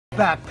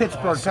back,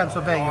 Pittsburgh,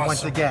 Pennsylvania, awesome.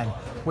 once again,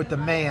 with the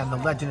man, the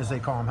legend as they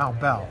call him, Hal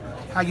Bell.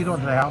 How you doing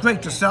today, Hal?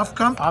 Great. Yourself,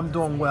 come? I'm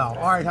doing well.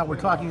 All right, Hal, we're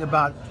talking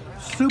about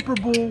Super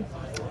Bowl,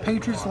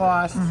 Patriots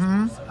lost.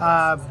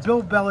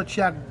 Bill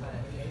Belichick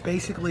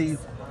basically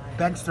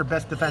benched their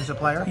best defensive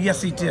player.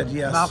 Yes, he did,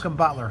 yes. Malcolm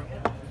Butler.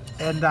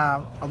 And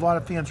a lot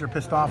of fans are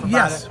pissed off about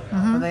Yes. it.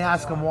 When they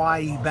ask him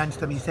why he benched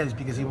him, he said it's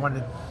because he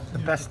wanted the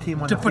best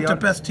team on To the put field. the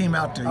best team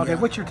out there, Okay, yeah.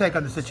 what's your take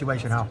on the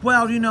situation, Hal?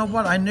 Well, you know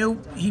what? I knew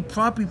he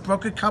probably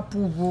broke a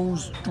couple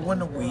rules during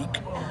the week,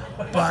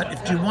 but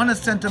if you want to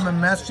send him a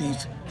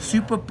message,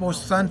 Super Bowl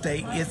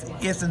Sunday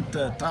isn't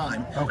the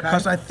time. Okay.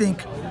 Because I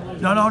think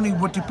not only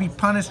would you be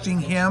punishing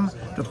him,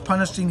 they're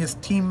punishing his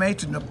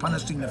teammates and they're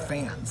punishing the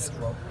fans.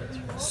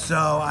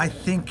 So I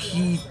think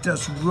he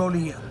just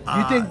really.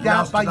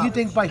 You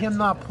think by him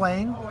not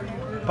playing,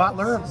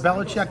 Butler,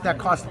 Belichick, that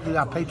cost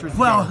the Patriots?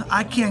 Well, game?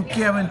 I can't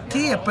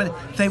guarantee it, but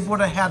they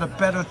would have had a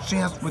better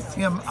chance with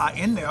him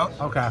in there.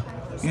 Okay.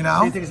 You know.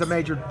 So you think it's a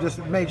major?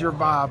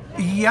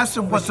 Yes,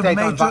 it was a mistake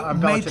major, on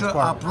Belichick's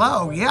part.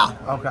 blow. Yeah.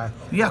 Okay.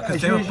 Yeah, because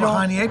As they were usual,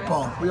 behind the 8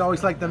 ball. We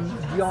always like the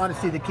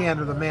honesty, the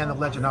candor, the man, the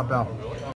legend, Hal Bell.